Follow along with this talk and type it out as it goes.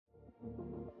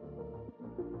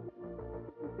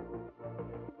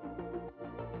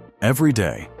Every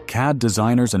day, CAD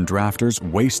designers and drafters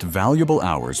waste valuable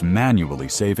hours manually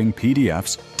saving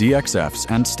PDFs, DXFs,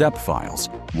 and step files,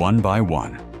 one by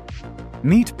one.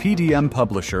 Meet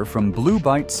PDMPublisher from Blue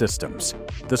Byte Systems,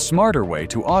 the smarter way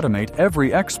to automate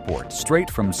every export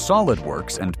straight from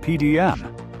SOLIDWORKS and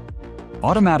PDM.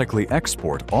 Automatically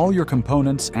export all your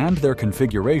components and their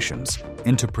configurations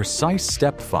into precise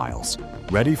step files,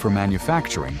 ready for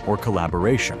manufacturing or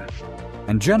collaboration,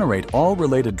 and generate all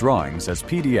related drawings as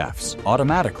PDFs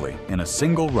automatically in a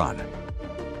single run.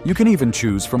 You can even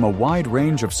choose from a wide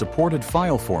range of supported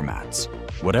file formats,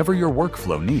 whatever your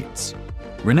workflow needs.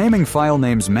 Renaming file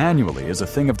names manually is a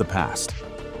thing of the past.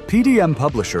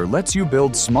 PDMPublisher lets you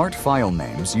build smart file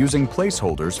names using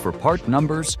placeholders for part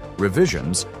numbers,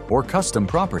 revisions, or custom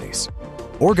properties.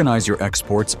 Organize your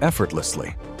exports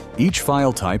effortlessly. Each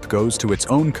file type goes to its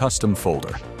own custom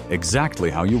folder, exactly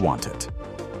how you want it.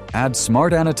 Add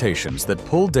smart annotations that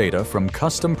pull data from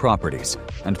custom properties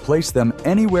and place them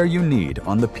anywhere you need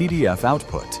on the PDF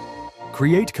output.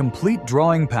 Create complete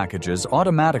drawing packages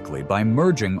automatically by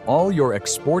merging all your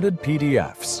exported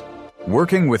PDFs.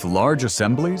 Working with large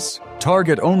assemblies?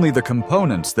 Target only the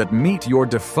components that meet your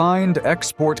defined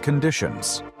export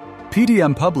conditions.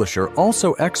 PDMPublisher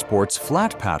also exports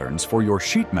flat patterns for your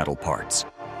sheet metal parts,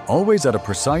 always at a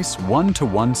precise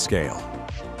 1:1 scale.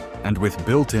 And with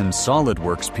built-in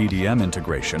SOLIDWORKS PDM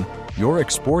integration, your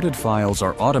exported files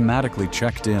are automatically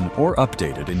checked in or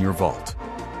updated in your vault.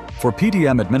 For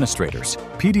PDM administrators,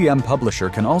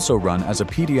 PDMPublisher can also run as a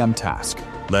PDM task,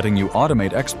 letting you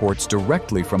automate exports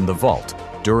directly from the vault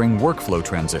during workflow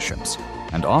transitions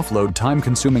and offload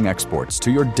time-consuming exports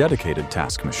to your dedicated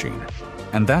task machine.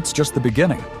 And that's just the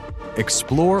beginning.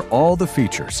 Explore all the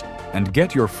features and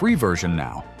get your free version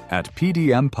now at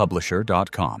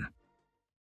pdmpublisher.com.